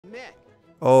Mick.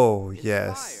 Oh,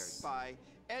 yes. Inspired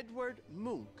by Edward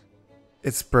Munch.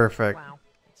 It's perfect. Wow.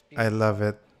 I love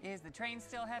it. Is the train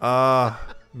still heavy? Ah,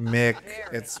 Mick.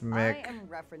 It's Mick. I am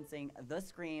referencing The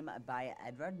Scream by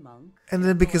Edvard Munch. And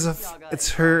then because of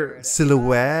it's her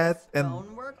silhouette and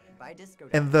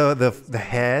the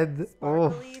head. Oh,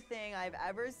 thing I've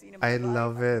ever seen in I my life.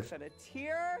 love it. Shed a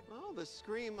tear. Well, the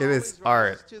scream It is always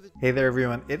rises art. to the Hey there,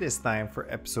 everyone. It is time for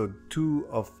episode 2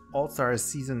 of All Stars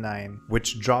Season 9,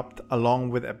 which dropped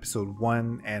along with episode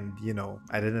 1. And, you know,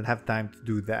 I didn't have time to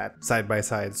do that side by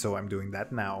side, so I'm doing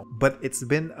that now. But it's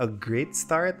been a great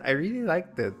start. I really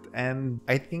liked it. And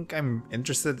I think I'm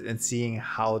interested in seeing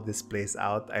how this plays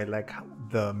out. I like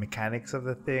the mechanics of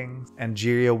the thing.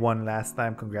 Angeria won last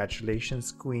time.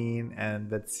 Congratulations, Queen. And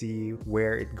let's see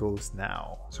where it goes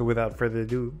now. So without further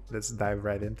ado, let's dive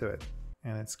right into it.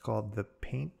 And it's called the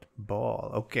paint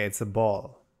ball. Okay, it's a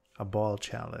ball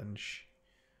challenge.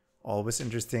 Always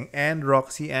interesting. And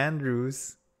Roxy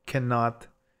Andrews cannot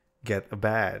get a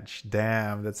badge.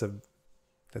 Damn, that's a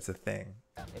thing.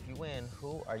 If you win,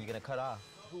 who are you gonna cut off?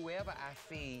 Whoever I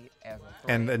see as a threat.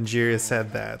 And Angeria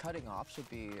said that. Cutting off should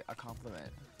be a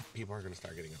compliment. People are gonna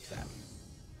start getting upset.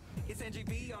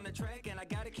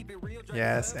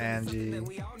 Yes, Angie.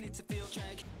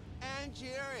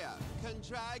 Angeria.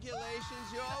 Congratulations,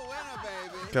 you're a winner,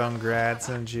 baby. Congrats,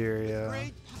 Angeria.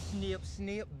 Great. Snip,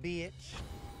 snip, bitch.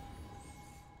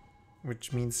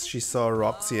 Which means she saw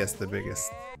Roxy as the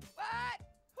biggest. What?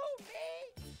 Who,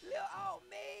 me? Little old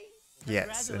me?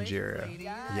 Yes, Angeria.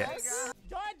 Yes.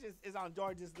 Georges is on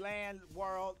George's land,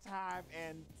 world, time,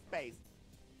 and space.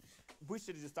 We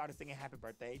should have just started singing happy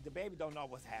birthday. The baby don't know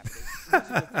what's happening. We should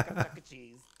have took a Chuck E.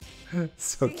 Cheese.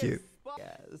 So cute.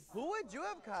 Yes. Who would you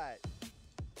have cut?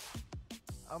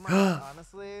 Oh my god,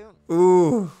 honestly.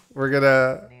 Ooh, we're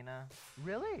gonna. Nina.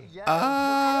 Really? Yeah.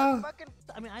 Ah.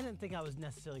 I mean, I didn't think I was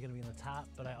necessarily going to be in the top,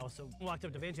 but I also walked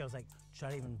up to Vinci. I was like, should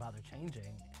I even bother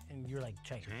changing? And you're like,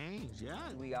 change.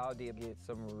 We all did get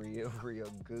some real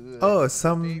good. Oh,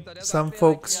 some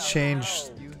folks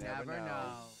changed. You never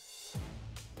know.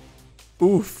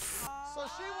 Oof. So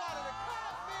she wanted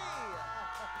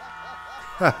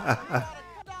to cut me.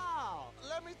 No.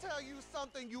 Let me tell you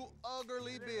something, you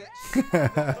ugly bitch.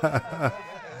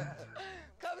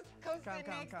 Come sit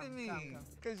next to me,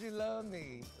 cause you love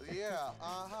me. Yeah,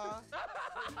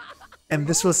 And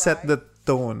this will set the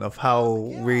tone of how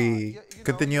we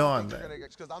continue on.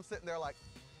 Because I'm sitting there like,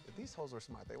 if these hoes were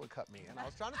smart, they would cut me. And I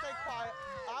was trying to stay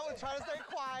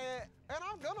quiet. And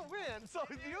I'm gonna win. So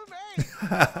you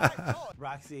may.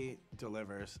 Roxy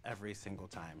delivers every single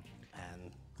time.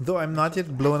 And Though I'm not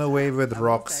yet blown away with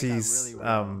Roxy's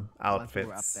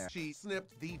outfits. She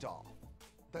snipped the doll.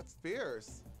 That's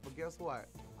fierce. But guess what?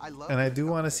 I love And I this do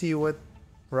want to outfit. see what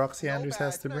Roxy No Andrews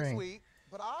has to badge next bring. week,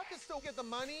 but I can still get the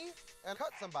money and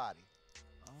cut somebody.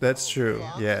 That's true, So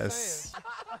I'm yes.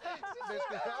 just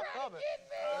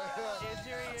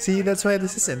saying. See, that's why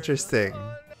this is interesting.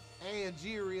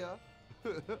 Angeria.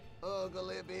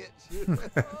 Ugly bitch. Oh, and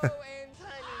tiny.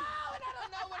 Oh, and I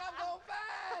don't know what I'm gonna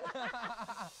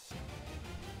find.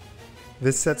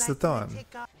 This sets the tone.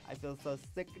 I feel so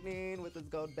sickening with this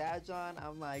gold badge on.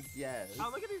 I'm like, yes. oh,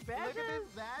 look at these badges. Look at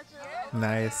this badge.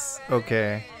 Nice.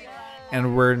 Okay.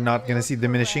 And we're not gonna see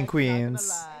diminishing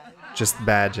queens, just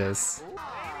badges.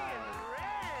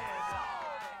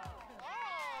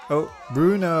 Oh,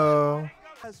 Bruno.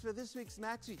 As for this week's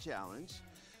Maxi Challenge,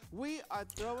 we are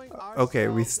throwing our Okay,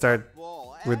 we start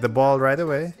with the ball right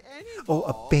away. Oh,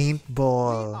 a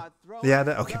paintball. Yeah,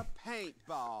 okay.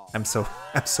 I'm so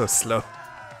slow.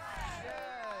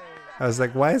 I was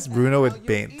like, why is Bruno with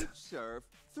paint? Each serve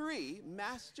 3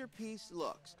 masterpiece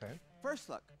looks. Okay. First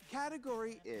look,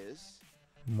 category is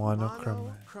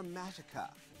Monochromatic. Monochromatica.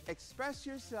 Express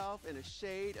yourself in a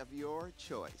shade of your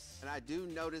choice. And I do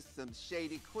notice some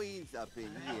shady queens up in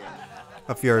here.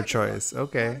 Of your Second choice. look,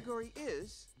 Okay. Category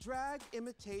is drag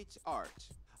imitates art.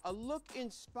 A look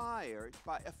inspired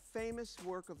by a famous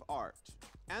work of art.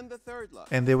 And the third look.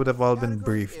 And they would have all been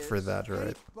Category briefed for is that,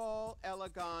 right? paintball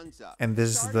eleganza. And this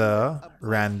is Starting the with a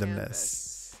blank randomness.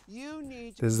 canvas, you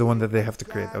need to This is the one that they create have to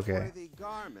create. a Okay. drag-worthy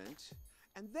garment,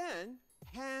 and then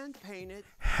hand paint it.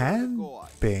 Hand with gauze.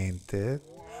 painted.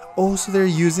 Oh, so they're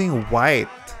using white.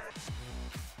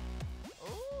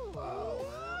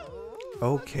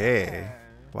 Okay.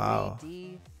 Wow.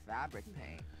 3D fabric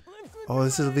paint. Oh,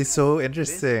 this will be so This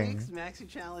interesting. week's Maxi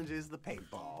Challenge is the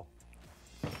paintball.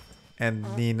 And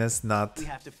Nina's not We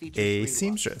have to feature a 3 looks.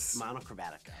 seamstress.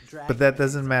 Monochromatica, But that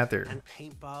doesn't matter and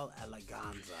paintball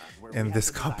eleganza. Where in we have this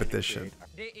to design and competition.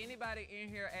 Did anybody in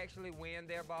here actually win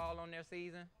their ball on their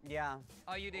season? Yeah.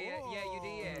 Oh, you did? Yeah, you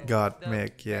did. God, The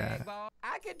Mick, yeah. bag ball?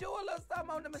 I can do a little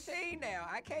something on the machine now.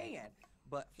 I can.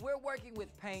 But we're working with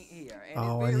paint here. And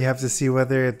Oh, and you have to see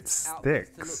whether it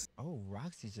sticks. Oh,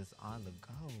 Roxy's just on the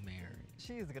go, Mary.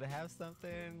 She's gonna have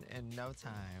something in no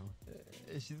time.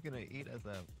 She's gonna eat us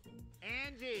up.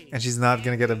 Angie. And she's not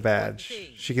gonna get a badge.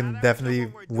 She can definitely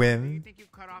Do you win. think you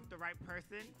cut off the right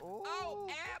person? Oh,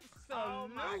 absolutely. Oh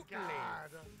my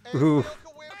God. And Ooh. Cheel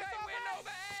can win. Okay, It's win okay. no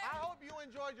bag. I hope you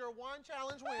enjoyed your one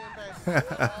challenge win, baby.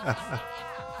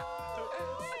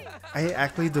 I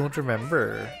actually don't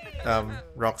remember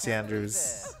Roxy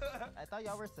Andrews I thought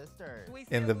y'all were sisters. We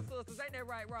in still the sisters, ain't that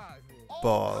right, Roxy?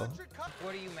 ball.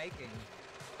 What are you making?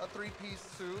 A 3-piece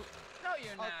suit. No,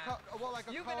 you're not. Well, like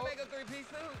a You coat. gonna make a 3-piece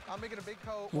suit? I'm making a big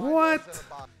coat. What? wide legs, and a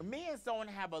bottom. Me and sewing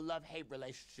have a love-hate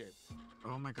relationship.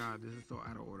 Oh my God, this is so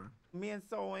out of order. Me and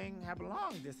sewing have a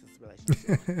long-distance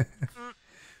relationship.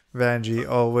 Vanjie,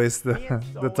 always Me the and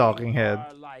the sewing talking head.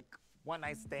 are like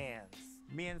one-night stands.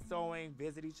 Me and sewing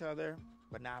visit each other,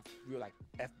 but now we're like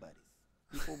F buddies.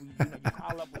 People, you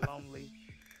call up with lonely.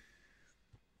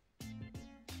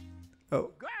 Oh,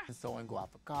 And sewing go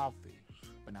out for coffee,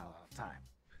 but not a lot of time.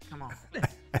 Come on.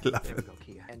 I love There we it. go,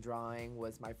 Kia. And drawing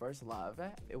was my first love.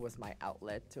 It was my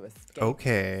outlet to escape.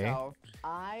 Okay. So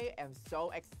I am so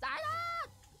excited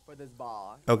for this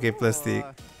ball. Okay, plastic.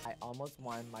 I almost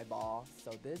won my ball,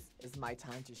 so this is my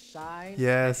time to shine.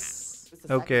 Yes. It's the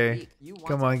second Okay. week. You want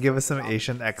Come to on, give win us some the ball.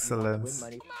 Asian You want to win excellence.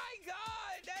 money. My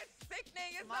God, that's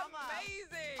sickening. It's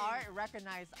amazing. Art,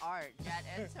 recognize art. Get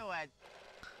into it.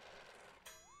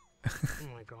 Oh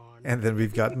my god. And then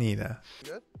we've got Nina.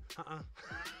 Good?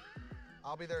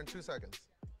 I'll be there in 2 seconds.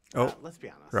 Oh, Let's be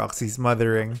honest. Roxy's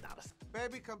mothering.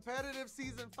 Baby, competitive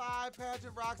season 5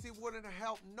 pageant Roxy wouldn't have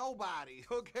helped nobody,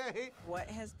 okay? What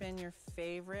has been your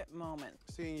favorite moment?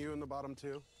 Seeing you in the bottom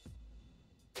 2.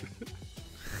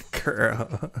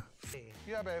 Girl.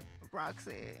 Yeah, babe.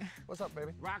 Roxy. What's up,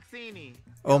 baby? Roxini.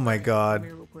 Oh my God.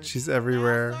 She's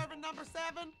everywhere. Serving number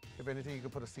 7. If anything, you can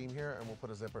put a seam here and we'll put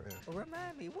a zipper in.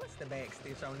 Remind me, what's the back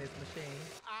stitch on this machine?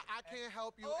 I can't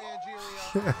help you,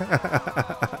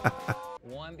 Angelia.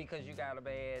 1, because you got a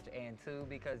badge, and 2,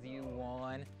 because you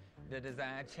won the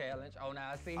design challenge on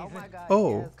our season. Oh my God.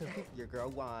 Oh. Yes, because your girl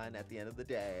won at the end of the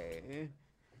day.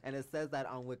 And it says that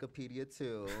on Wikipedia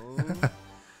too.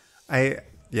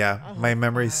 My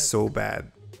memory's so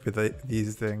bad with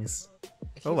these things.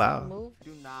 Oh wow.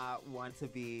 Do not want to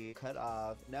be cut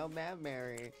off. No, ma'am,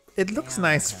 Mary. It looks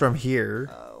nice from here,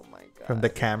 Oh my God. from the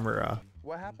camera.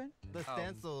 What happened? The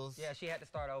stencils. Yeah, she had to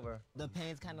start over. The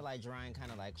paint's kind of like drying,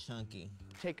 kind of like chunky.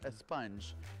 Take a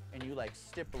sponge and you like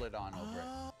stipple it on over it.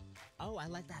 Oh, I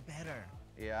like that better.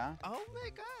 Yeah? Oh my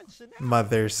god, Chanel.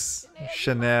 Mothers.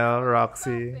 Chanel,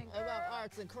 Roxy. About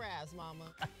arts and crafts, mama.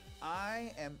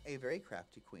 I am a very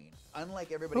crafty queen.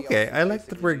 Unlike everybody Okay, else. I like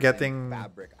that we're getting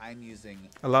fabric. I'm using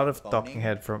a lot of foaming. talking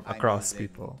head from I'm across using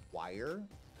people. Wire.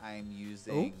 I'm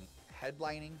using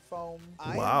headlining foam.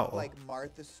 I'm Wow. like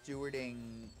Martha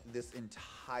Stewarting this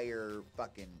entire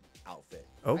fucking outfit.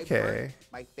 Okay. I burned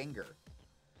my finger.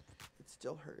 It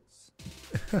still hurts.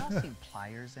 Y'all seen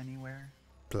pliers anywhere?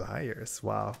 Pliers.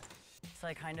 Wow. So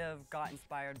I kind of got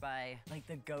inspired by like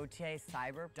the Gautier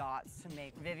cyber dots to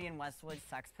make Vivienne Westwood's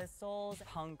Sex Pistols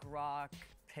punk rock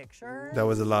pictures. That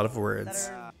was a lot of words.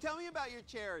 Tell me about your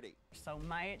charity. So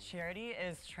my charity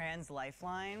is Trans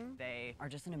Lifeline. They are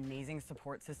just an amazing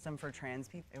support system for trans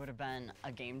people. It would have been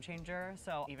a game changer.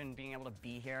 So even being able to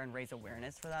be here and raise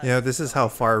awareness for that. Yeah, this is how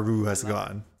far Ru has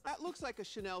gone. That looks like a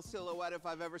Chanel silhouette if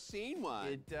I've ever seen one.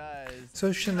 It does.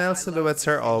 So Chanel silhouettes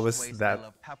are always I that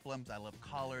love peplums, I love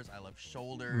collars, I love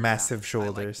shoulders. massive I like to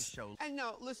shoulders. show And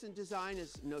now, listen, design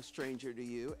is no stranger to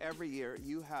you. Every year,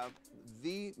 you have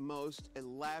the most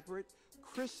elaborate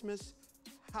Christmas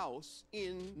house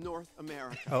in North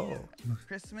America. Oh.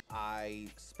 Christmas. I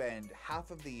spend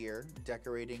half of the year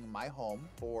decorating my home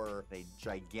for a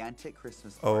gigantic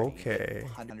Christmas party. Okay.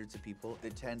 Hundreds of people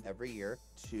attend every year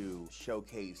to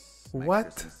showcase my What?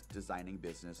 Christmas designing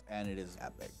business, and it is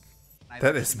epic.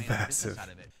 That is massive.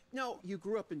 No, you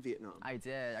grew up in Vietnam. I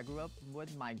did. I grew up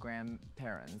with my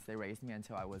grandparents. They raised me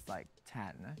until I was like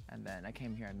 10. And then I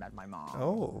came here and met my mom.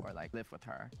 Oh. Or like lived with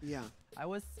her. Yeah. I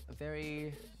was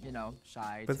very,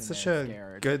 shy, But timid, such a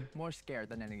scared. good- More scared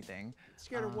than anything.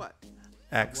 Scared of what?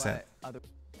 Accent.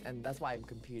 And that's why I'm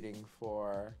competing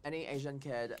for any Asian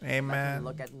kid that Amen. can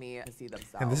look at me and see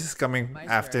themselves. And this is coming My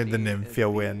after the charity is Nympphia the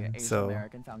win, Asian so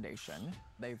American Foundation.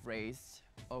 They've raised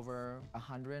over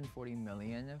 140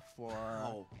 million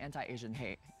for anti-Asian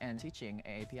hate and teaching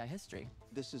AAPI history.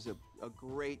 This is a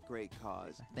great, great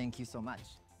cause. Thank you so much.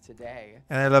 Today,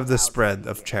 And I love the I'll spread be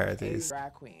of a charities.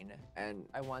 drag queen, and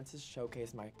I want to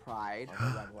showcase my pride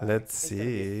on the runway. Let's It's gonna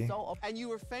be see. so And you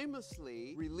were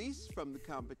famously released from the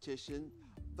competition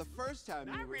the first time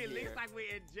you were Released here. like we're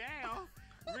in jail.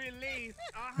 Released.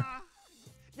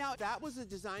 Now, that was a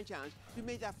design challenge. You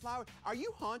made that flower. Are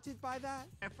you haunted by that?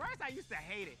 At first, I used to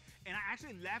hate it, and I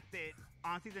actually left it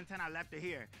on season 10. I left it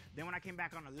here. Then when I came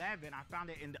back on 11, I found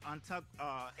it in the untucked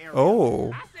area.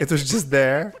 Oh, I said, it was just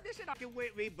there. Put this shit up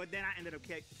with me, but then I ended up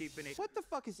keeping it. What the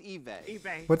fuck is eBay?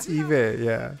 eBay. What's eBay?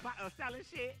 Yeah. Selling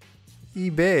shit.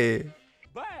 eBay.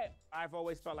 But I've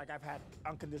always felt like I've had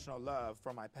unconditional love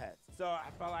for my pets. So I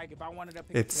felt like if I wanted to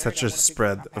pick It's charity, such I a wanna pick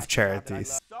spread my of pet that I charities.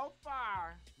 love. So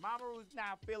far, Mama Ru's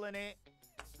now feeling it.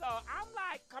 So I'm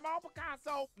like, come on,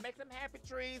 Picasso, make some happy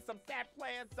trees, some sad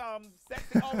plants, some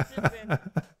sexy oceans, and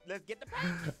let's get the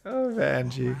paint. Oh,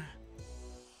 Vanjie.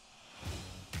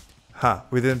 Huh,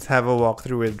 we didn't have a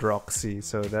walkthrough with Roxy,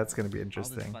 so that's gonna be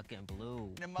interesting. Fucking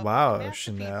blue. Wow,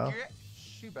 Chanel.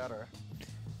 She better.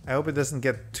 I hope it doesn't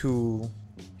get too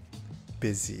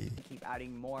busy. Keep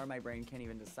adding more. My brain can't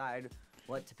even decide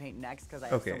what to paint next because I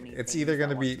have so Okay, many it's things either that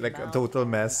gonna want be to like a melt, total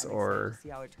and mess I'm excited or to see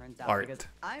how it turns out art. because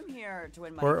I'm here to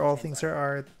win money Or for all Trans things are Life,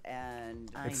 art.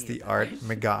 and I It's need the that. art I wanna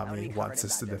be Megami covered wants in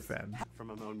us to badges. defend. From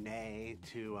a Monet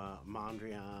to a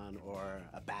Mondrian or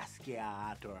a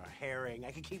Basquiat or a Herring.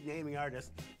 I could keep naming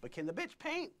artists, but can the bitch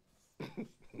paint?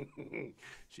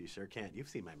 She sure can't. You've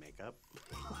seen my makeup.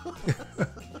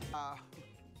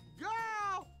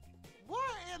 Girl, what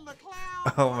in the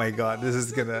cloud? Oh my god, this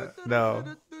is gonna... No.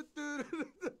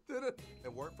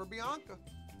 It worked for Bianca.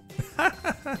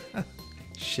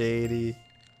 Shady.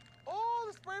 Oh,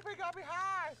 the spray paint got me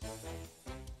high.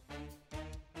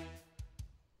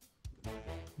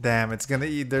 Damn, it's gonna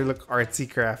either look artsy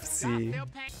craftsy.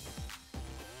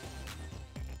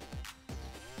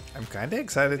 I'm kinda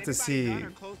excited to see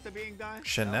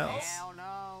Chanel's. Hell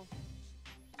no.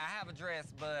 I have a dress,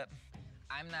 but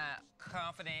I'm not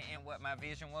confident in what my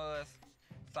vision was,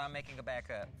 so I'm making a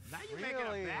backup. Now you making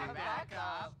a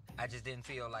backup. I just didn't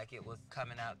feel like it was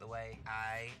coming out the way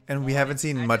I And we haven't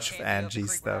seen I much just of can't feel the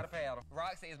Angie's creek without stuff. a paddle.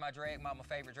 Roxy is my drag mama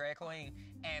favorite drag queen,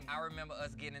 and I remember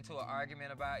us getting into an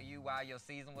argument about you while your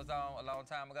season was on a long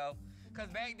time ago. Cause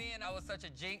back then I was such a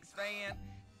Jinx fan.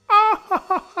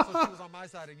 So she was on my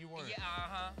side and you weren't. Yeah,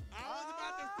 uh-huh. I was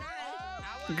about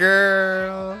to say.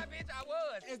 Girl. Bitch, I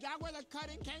was. Is that where the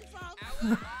cutting came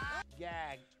from?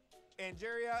 Gag.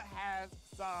 Angeria has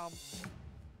some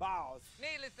balls.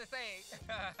 Needless to say,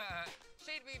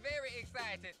 she'd be very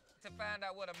excited to find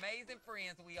out what amazing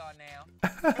friends we are now.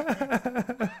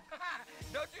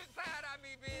 Don't you side-eye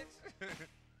me, bitch.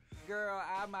 Girl,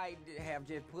 I might have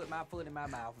just put my foot in my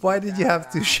mouth. Why did you have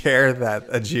to share that,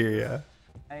 Ajiria?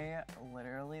 I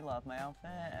literally love my outfit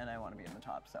and I want to be in the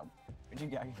top, so would you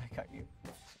gag if I cut you?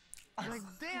 Like,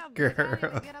 damn, Girl. Oh,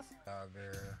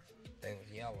 girl. They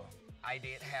was yellow. I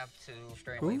did have to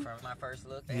stray away Ooh. from my first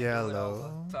look.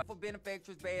 Yellow. For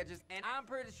benefactors badges, and I'm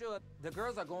pretty sure the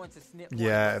girls are going to snip.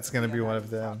 Yeah, it's gonna be one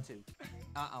of them.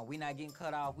 We not getting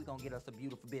cut off. We gonna get us a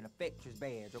beautiful benefactors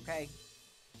badge, okay?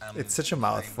 It's such a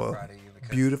mouthful.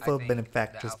 Beautiful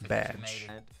benefactor's badge.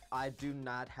 I do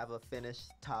not have a finished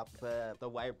top, but the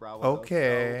white brow will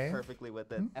Okay. go so perfectly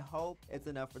with it. I hope it's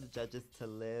enough for the judges to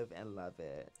live and love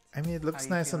it. I mean, it looks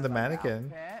nice on the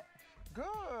mannequin.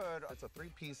 Good. It's a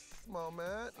three-piece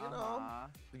moment, you know.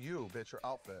 You, bitch, your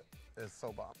outfit is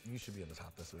so bomb. You should be in the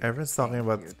top this week. Everyone's talking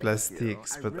about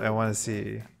plastiques, but I want to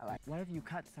see. What if you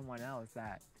cut someone else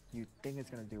that you think is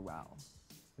gonna do well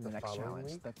in the The next following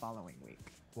challenge, week? the following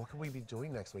week? What can we be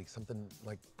doing next week? Something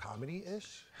like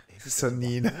comedy-ish? Maybe So just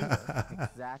Nina.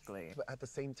 Exactly. But at the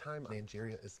same time,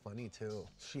 Nigeria is funny too.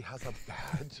 She has a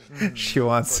badge. She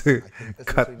wants to essentially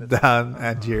cut this- down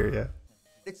Nigeria.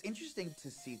 It's interesting to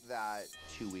see that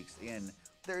 2 weeks in,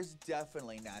 there's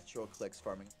definitely natural clicks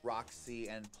forming. Roxy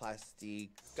and Plastique,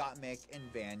 Gottmik and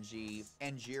Vanjie,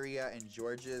 Angeria and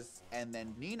Georges, and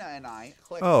then Nina and I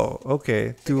clicked. Oh,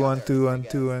 okay. 2 on 2 on I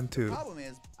 2 on guess. 2. The problem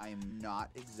is, I am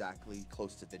not exactly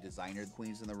close to the designer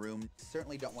queens in the room.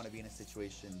 Certainly don't want to be in a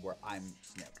situation where I'm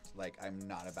snipped. Like, I'm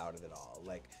not about it at all.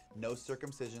 Like, no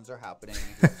circumcisions are happening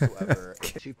whatsoever.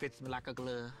 She fits me like a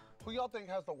glove. Who y'all think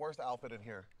has the worst outfit in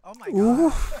here? Oh my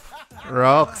Ooh,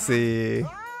 Roxy.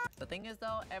 The thing is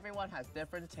though, everyone has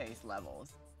different taste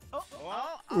levels.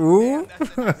 Ooh.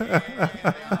 Very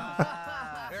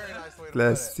nice way to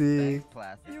Plastic.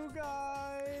 You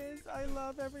guys, I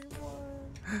love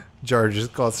everyone.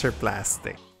 George calls her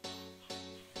plastic.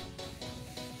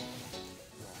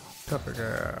 Cover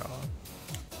girl.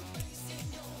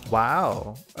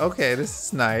 Wow. Okay, this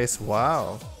is nice.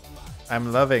 Wow.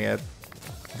 I'm loving it.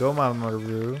 Go Mama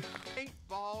Ru.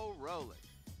 Paintball rolling.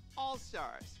 All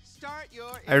stars, start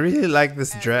your. I really like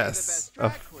this dress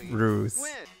of Ru's.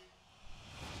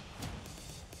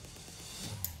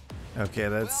 Okay,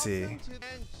 let's see. Welcome to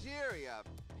Nigeria,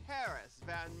 Paris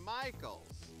Van Michaels.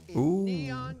 Ooh.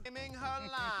 Neon dimming her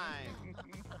line.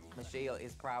 Michelle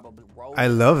is probably I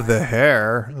love the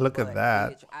hair. Look at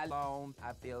that. I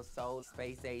feel so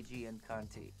space agey and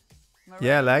cunty.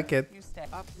 Yeah, I like it.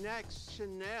 Up next,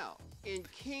 Chanel in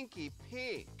kinky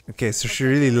pink. Okay, so she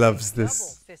really loves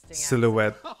this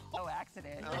silhouette. No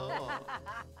accident.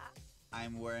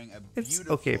 I'm wearing a It's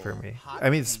beautiful okay for me. hot I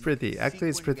mean, it's pink pretty. Actually,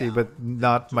 it's sequin pretty, gown but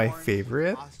not my adorned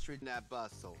favorite. Ostrich that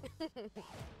bustle.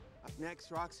 Up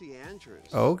next, Roxy Andrews.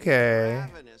 Okay.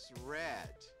 Ravenous red.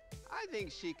 I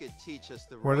think she could teach us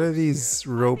the What are ropes these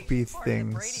here. ropey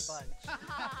things?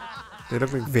 They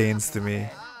look like veins to me.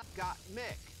 Got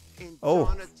Mick in Oh.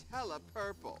 Donatella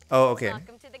purple. Oh, okay.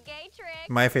 Welcome to the gay trick.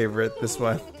 My favorite, this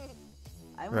one.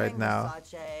 I'm Right wearing now.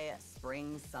 Versace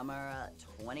Spring Summer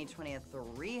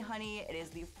 2023, honey. It is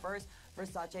the first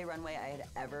Versace runway I had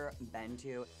ever been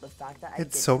to. The fact that I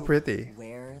It's get so to pretty.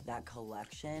 wear that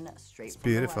collection straight It's from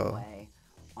beautiful. the runway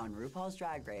on RuPaul's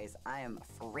Drag Race, I am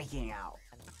freaking out.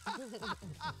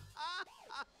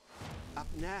 Up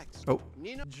next, Oh.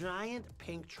 Nina. Giant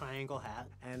pink triangle hat,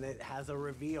 and it has a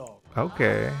reveal.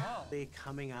 Okay. They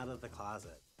coming out of the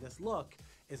closet. This look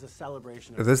is a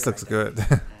celebration. Oh, Of this queer looks good.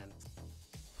 identity.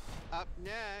 Up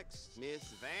next, Miss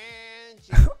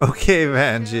Vanjie. Okay,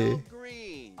 Vanjie.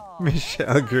 Green.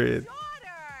 Michelle Green.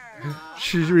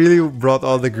 She really brought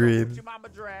all the green. Your mama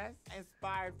dress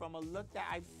inspired from a look that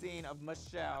I've seen of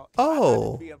Michelle. Oh.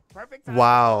 It'd be a perfect time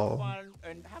Wow. to have fun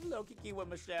and have a little kiki with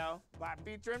Michelle by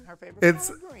featuring her favorite It's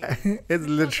color, green. it's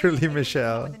literally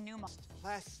Michelle.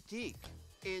 Plastique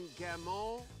in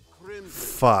Gamon Crimson.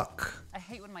 Fuck. I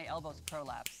hate when my elbows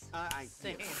prolapse.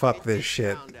 Fuck this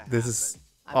shit. This is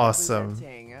I'm awesome.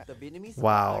 representing the Vietnamese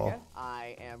Wow. flag.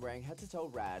 I am wearing head to toe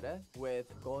red with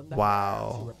golden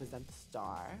Wow. hair to represent the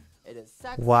star. It is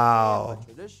sexy, Wow. but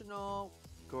traditional.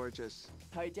 Gorgeous.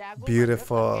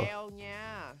 Beautiful.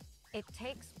 It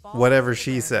takes balls. Whatever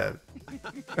she said.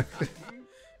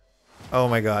 Oh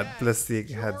my god, Plastique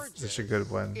had such a good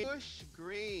one. Bush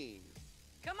green.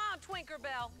 Come on,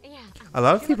 Twinkerbell. Yeah. A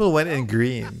lot of people went in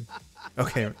green.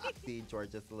 Okay. See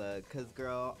George's look, cause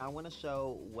girl, I want to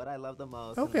show what I love the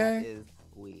most. Okay. And that is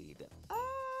weed.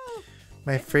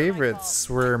 My favorites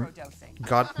were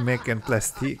Got Mick and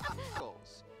Plastique.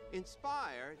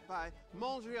 Inspired by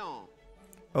Mondrian.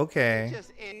 Okay.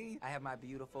 Just in. I have my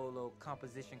beautiful little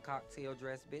composition cocktail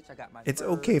dress, bitch. I got my. It's fur,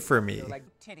 okay for me. feel like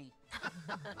Titty.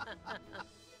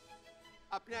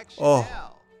 Up next, Oh.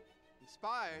 Chanel.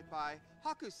 Inspired by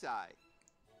Hakusai.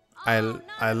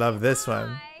 I love this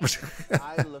one.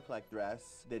 I look like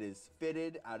dress that is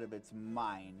fitted out of its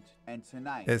mind. And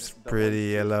tonight, It's the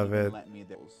pretty, I hostess love even it. let me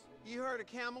those. You heard a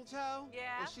camel toe? Yeah.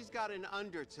 Well, she's got an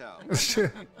undertow.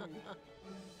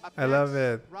 Up I love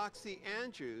next, it. Roxy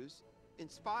Andrews,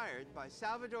 inspired by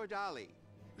Salvador Dali.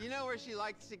 You know where she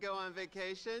likes to go on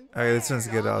vacation? Okay, this one's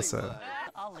good also. Hollywood.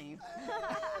 I'll leave.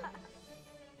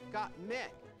 Got Mick.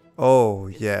 Oh,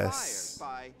 Inspired yes.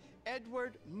 by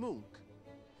Edward Munch.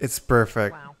 It's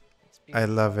perfect. Wow. I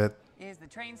love it. Is the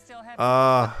train still heavy?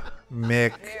 Ah,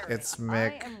 Mick. It's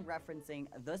Mick. I am referencing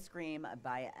The Scream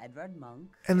by Edvard Munch.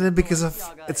 And then because of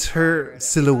it's her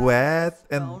silhouette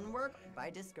and Stonework by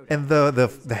Disco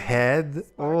the head.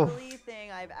 Oh, Sparkly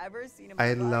thing I've ever seen in my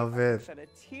I life. love it. Shed a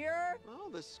tear. Oh,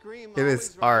 the scream. It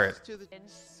is always rises art. To the,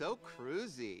 so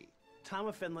cruisy.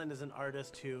 Tom Finland is an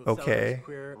artist who Okay. celebrates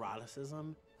queer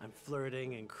eroticism. I'm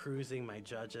flirting and cruising my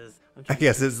judges. I'm I trying to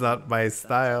guess keep it's not my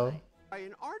style. By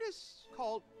an artist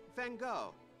called Van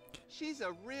Gogh. She's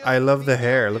a real. I love the female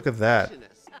hair. Look at that.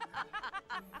 impressionist.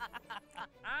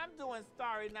 I'm doing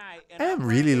Starry Night. And I am I'm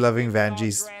really wearing loving this big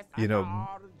Vanjie's, dress. you I know, got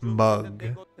all the jewelry, the mug.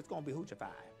 big old- It's gonna be hoochified.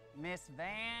 Miss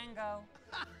Van Gogh.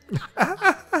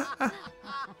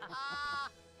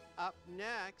 Up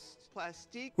next,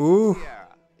 Plastique Ooh. Sierra,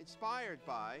 inspired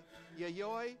by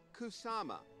Yayoi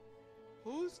Kusama.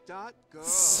 Who's that girl?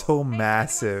 So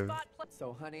massive.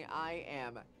 So, honey, I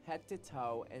am head to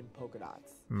toe in polka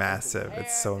dots. Massive.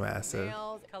 It's so massive.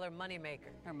 Nails. Color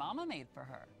moneymaker. Her mama made for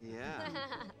her. Yeah.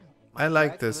 I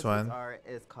like Drag this Genesis one. art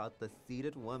is called The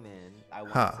Seated Woman. I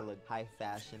want Huh. to look high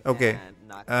fashion Okay. and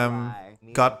not cry.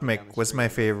 Me Got walking down Mick the was my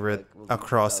street favorite look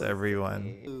across so everyone.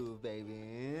 sexy. Ooh,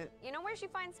 baby. You know where she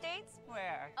finds dates?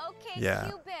 Where? Okay,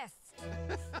 Yeah. Cubist.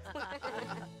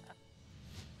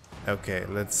 Okay,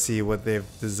 let's see what they've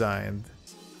designed.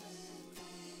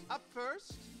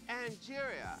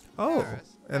 Angeria. Oh, Paris,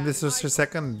 and this was her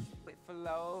second. It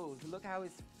flows. Look how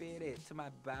it's fitted to my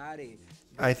body.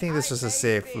 I think this was a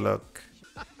safe look.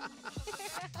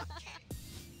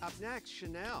 Up next,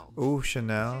 Chanel. Ooh,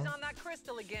 Chanel. She's on that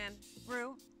crystal again.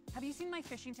 Rue, have you seen my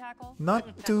fishing tackle?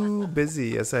 Not too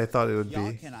busy as I thought it would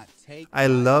Y'all be. cannot take I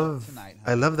my love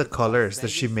tonight, the colors that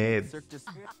she made.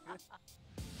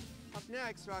 Up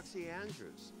next, Roxy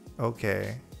Andrews.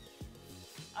 Okay.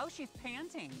 Oh, she's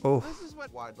panting. Oh. This is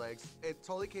what wide legs. It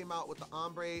totally came out with the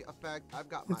ombre effect. I've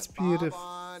got my It's bob on. beautiful.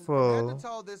 I can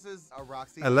tell this is a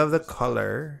Roxy. I love the Andrews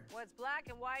color. What's black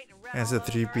and white and red? And it's a all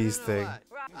over? three-piece I thing.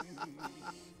 don't know what.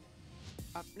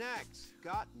 Up next,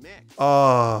 got mixed.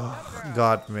 Oh,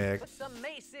 God, Mick. Put some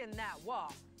mace in that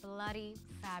wall. Bloody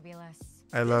fabulous.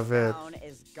 I love it. Gown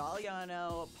is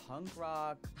Galliano, punk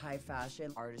rock, high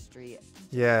fashion, artistry.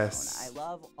 Yes. I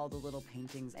love all the little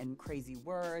paintings and crazy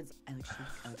words.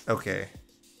 Okay.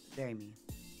 Very me.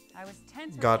 I was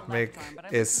tense. Gottmik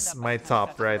is my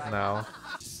top right now.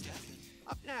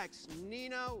 Up next,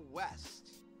 Nina West.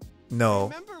 No.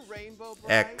 Remember Rainbow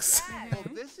Bride? X. Well,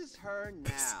 this is her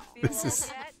now. This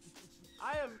is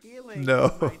I am feeling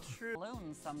No. my true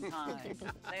balloons sometimes.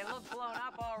 They look blown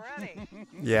up already.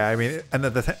 Yeah, I mean, an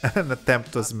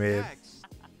attempt was made.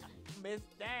 Miss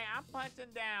Dang, I'm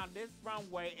punching down this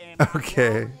runway and my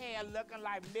Okay. blonde hair looking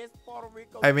like Miss Puerto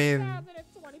Rico I mean,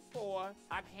 2024.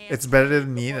 it's better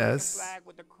than Nina's.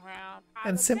 With the crown.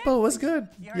 And Simple was good.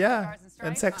 Yeah,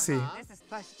 and sexy. This is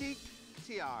Plastique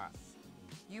Tiara.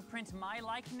 You print my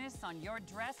likeness on your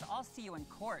dress, I'll see you in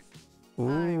court.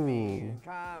 Ooh.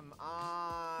 Come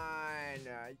on.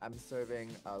 I'm serving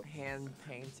a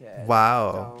hand-painted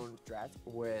Wow. stone dress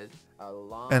with a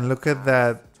long And look at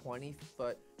that.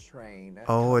 20-foot train.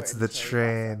 Oh, it's the covered in cherry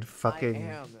train. blossom. Fucking.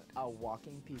 I am a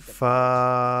walking piece of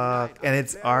Fuck. And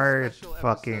it's Very art. special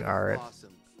Fucking episode of art.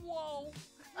 Blossom. Whoa.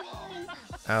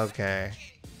 Okay.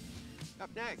 Up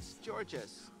next,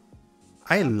 Georges.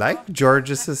 I like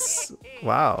George's.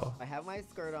 Wow. I have my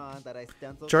skirt on that I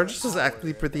stenciled. George's was for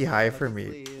actually hours, pretty and high puffy for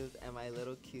me. sleeves and my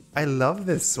little cute I love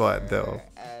this one though.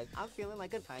 and I'm feeling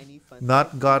like a tiny fun.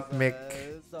 Not Gottmik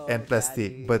and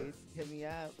Plastique, but hit me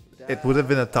up. it would have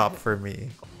been a top for me.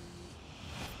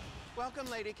 Welcome,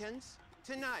 Ladykins.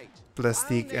 Tonight,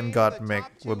 Plastique I'll and name Gottmik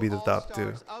the will be the top two.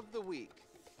 All-Stars of the week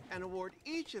and award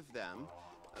each of them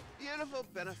a beautiful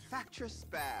benefactress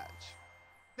badge.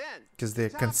 Then, Because they're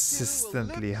the top two will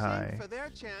consistently lip-sync high for their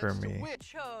chance for to me. win.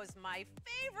 Chose my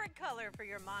favorite color for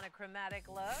your monochromatic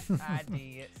look. I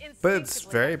did. But it's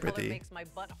Instinctively, very that color pretty. makes my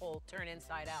butthole turn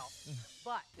inside out.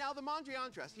 But Now, the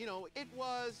Mondrian dress, you know, it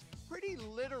was pretty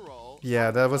literal.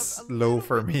 Yeah, that was of a low little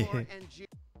for bit me. more Angeria.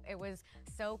 It was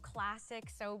so classic,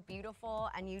 so beautiful,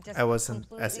 and you just I wasn't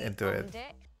as completely into it. owned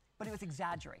it. But it was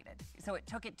exaggerated. So it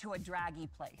took it to a draggy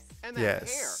place. And that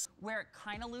Yes. hair. Where it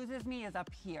kind of loses me is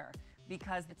up here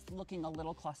because it's looking a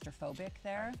little claustrophobic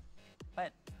there.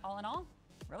 But all in all,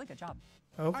 really good job.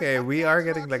 Okay, we are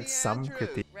getting like some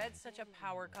critique. red's such a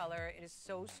power color. It is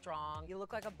so strong. You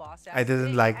look like a boss. I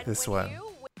didn't like And this when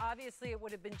one. Obviously, it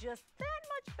would have been just that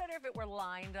much better if it were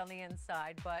lined on the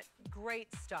inside, but great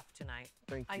stuff tonight.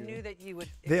 Thank I you. knew that you would.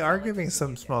 They excel are at giving this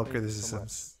some again. small Thank you so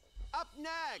criticisms. Up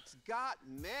next, got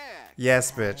Meg.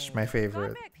 Yes, bitch, my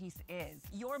favorite. That piece is.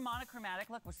 Your monochromatic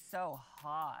look was so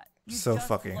hot. You So just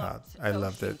fucking hot. looked I so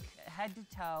loved it. chic, head to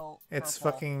toe. It's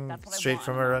purple. fucking That's what I straight want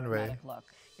from in a a runway. monochromatic look.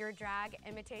 Your drag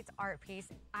imitates art piece.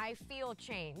 I feel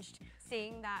changed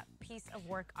seeing that piece of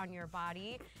work on your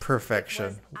body. Perfection.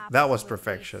 It was That was absolutely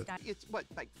perfection. stunning. It's what,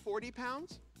 like 40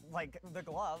 pounds? Like the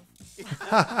glove.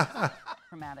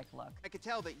 Chromatic look. I could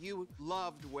tell that you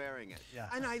loved wearing it. Yeah.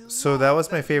 And I So love that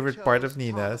was my you favorite part chose of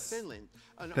Paula Nina's. Finland,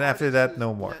 an And after artist that, who's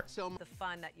no more. met so The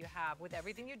fun that you have with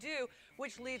everything you do,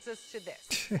 which leads us to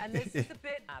this. And this is the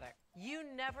bit. You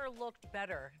never looked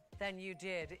better than you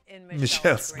did in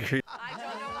Michelle Michelle's Green. Scream. I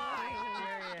don't know why.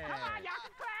 Come on, y'all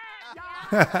can clap.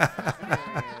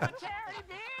 Y'all. Charity,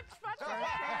 bitch.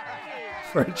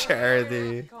 For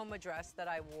charity. Coma dress that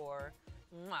I wore.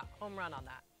 Mwah, home run on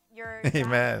that. Your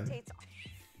Amen. drag imitates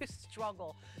You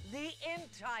struggle the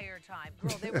entire time.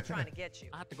 Girl, they were trying to get you.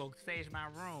 I have to go stage my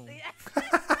room.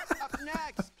 Up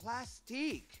next,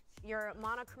 Plastique. Your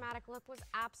monochromatic look was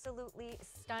absolutely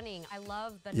stunning. I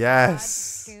love the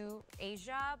Yes. nod to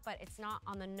Asia, but it's not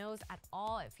on the nose at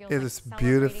all. It feels It like is celebrating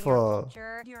your beautiful.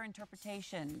 culture. Your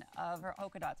interpretation of her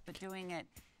polka dots, but doing it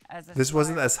as a This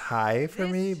wasn't square. as high for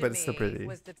This me, to but it's still pretty.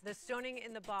 Was the stoning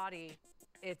in the body.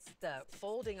 It's the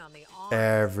folding on the arm.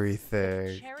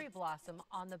 Everything. Cherry blossom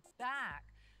on the back.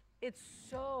 It's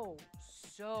so,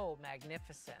 so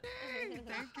magnificent.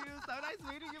 Thank you. So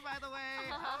nice meeting you, by the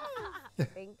way.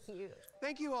 Thank you.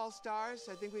 Thank you, All Stars.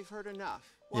 I think we've heard enough.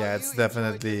 Yeah, it's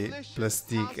definitely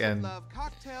Plastique and Love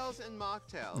cocktails and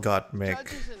mocktails. Gottmik.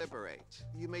 Judges and liberate.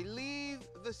 You may leave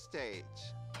the stage.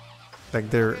 Like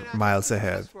they're miles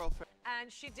ahead.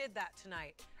 And she did that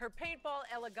tonight. Her paintball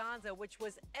eleganza, which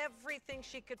was everything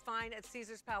she could find at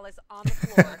Caesar's Palace on the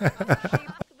floor. She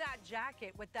took that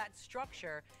jacket with that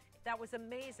structure. That was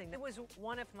amazing. It was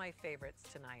one of my favorites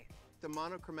tonight. The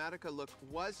monochromatica look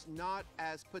was not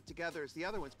as put together as the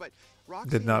other ones, but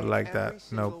Roxy Did not like every that.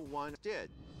 single Nope. one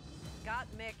did.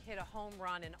 Gottmik hit a home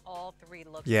run in all three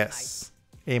looks Yes.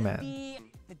 Amen.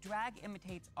 The drag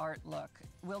imitates art look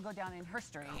will go down in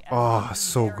history. as Oh, one of the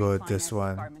so very good, this finest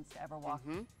one. Garments to ever walk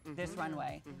this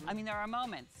runway. I mean, there are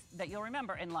moments that you'll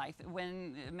remember in life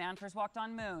when man first walked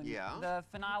on moon. Yeah. The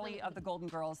finale of the Golden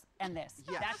Girls, and this.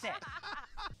 Yes. That's it.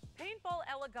 Paintball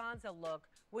eleganza look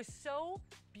was so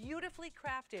beautifully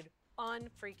crafted,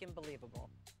 unfreaking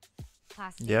believable.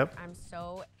 Plastique. Yep. I'm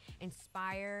so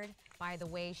inspired by the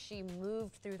way she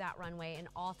moved through that runway in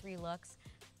all three looks.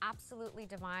 Absolutely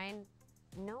divine.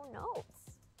 No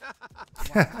notes.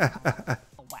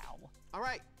 Wow. All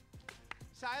right.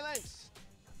 Silence.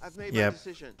 I've made Yep. my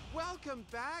decision. Welcome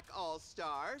back, All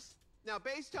Stars. Now,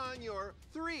 based on your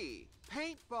 3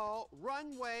 paintball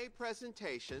runway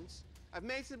presentations, I've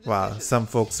made some decisions. Wow, some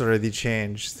folks already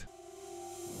changed.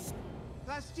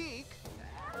 Plastique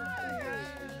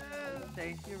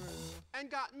Thank you. and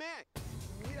Gottmik.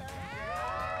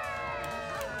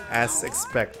 As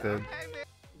expected.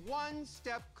 One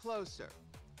step closer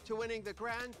to winning the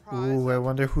grand prize. Ooh, I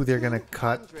wonder who they're gonna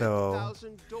cut though.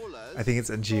 $200,000 I think it's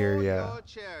for Angeria. your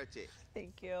charity.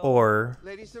 Thank you. Or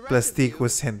Ladies, the rest of Plastique you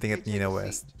was hinting may at take Nina a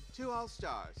West. seat. 2 All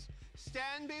Stars,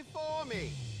 stand before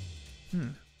me.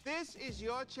 This is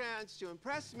your chance to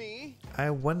impress me. I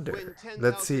Win wonder. $10,000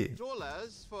 Let's see.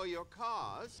 for your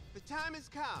cause. The time has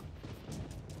come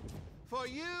for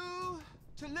you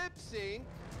to lip sync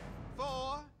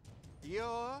for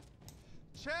your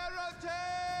charity.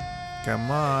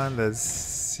 Come on, let's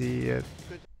see it.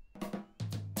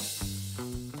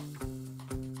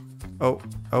 Oh,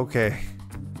 okay.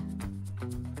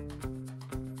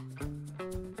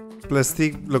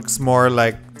 Plastique looks more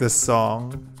like the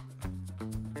song.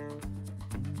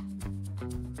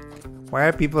 Why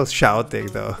are people shouting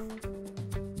though?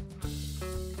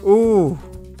 Ooh.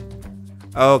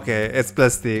 Okay, it's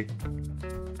Plastique.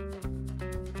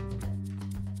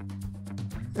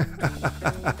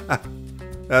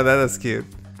 Oh, that is cute.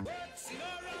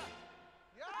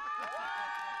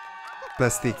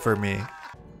 Plastique for me.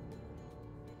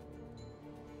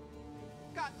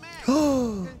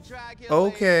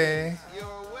 Okay. You're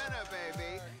a winner,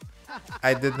 baby.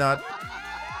 I did not.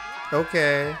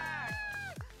 Okay.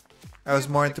 I was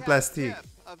more into Plastique.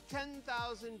 Of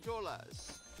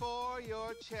 $10,000 for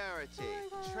your charity,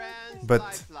 Trans But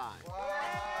Lifeline.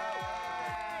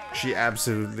 she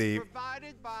absolutely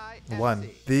Provided by won.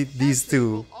 Etsy. These Etsy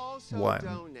two will also won.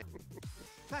 donate.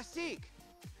 Plastique,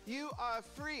 you are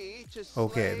free to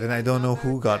Okay, slay then I don't know another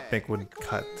who day. Gottmik would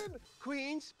cut.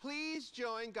 Queens, please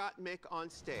join Gottmik on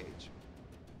stage.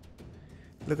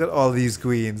 Look at all these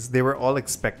queens. They were all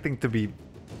expecting to be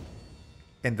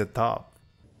in the top.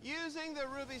 Using the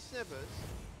ruby snippers,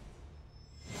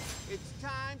 it's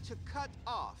time to cut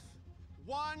off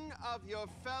one of your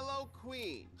fellow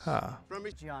queens. Huh. From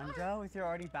Gianjo with your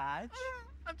already badge?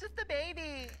 I'm just a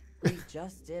baby. We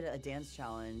just did a dance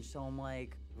challenge, so I'm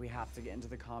like, we have to get into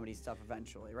the comedy stuff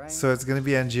eventually, right? So it's gonna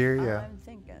be Angeria. I'm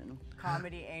thinking.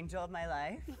 Comedy angel of my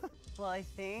life. Well, I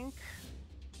think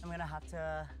I'm gonna have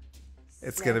to.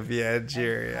 It's gonna be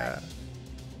Angeria.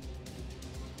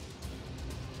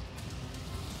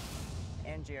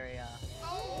 Angeria.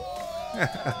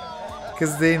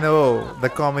 Because they know the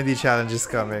comedy challenge is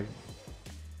coming.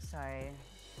 Sorry.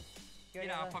 Get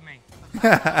off of me.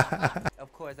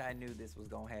 Of course, I knew this was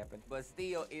gonna happen, but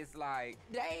still, it's like,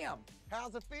 damn.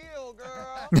 How's it feel,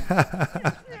 girl?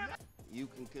 You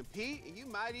can compete and you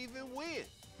might even win.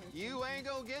 You ain't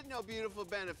gonna get no beautiful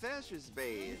beneficiaries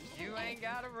badge. You ain't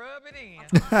gotta rub it in.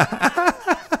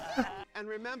 And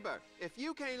remember, if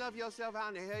you can't love yourself, how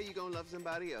in the hell you gonna love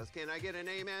somebody else? Can I get an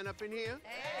amen up in here?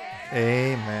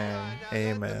 Amen. Now let the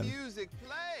Amen. music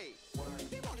play.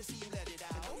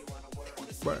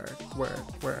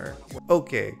 Work.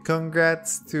 Okay,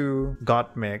 congrats to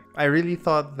Gottmik. I really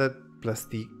thought that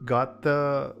Plastique got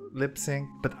the lip sync,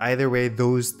 but either way,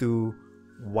 those two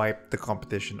wiped the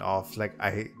competition off. Like,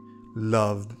 I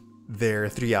loved their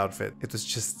 3 outfit. It was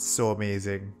just so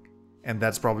amazing. And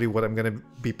that's probably what I'm gonna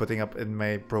be putting up in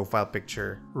my profile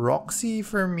picture. Roxy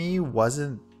for me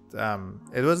wasn't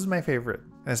it wasn't my favorite.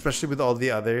 And especially with all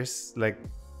the others, like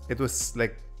it was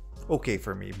like okay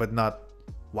for me, but not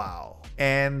wow.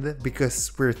 And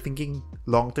because we're thinking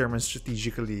long-term and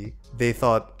strategically, they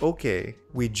thought, okay,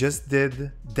 we just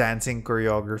did dancing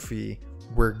choreography,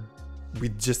 we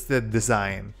just did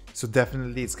design, so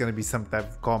definitely it's gonna be some type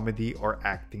of comedy or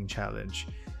acting challenge.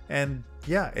 And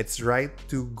yeah, it's right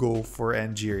to go for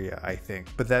Angeria, I think.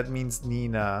 But that means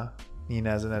Nina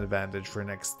has an advantage for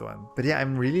next one. But yeah,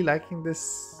 I'm really liking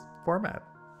this format.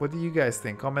 What do you guys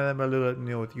think? Comment down below, let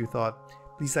me know what you thought.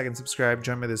 Please like and subscribe,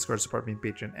 join my Discord, support me on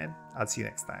Patreon, and I'll see you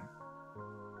next time.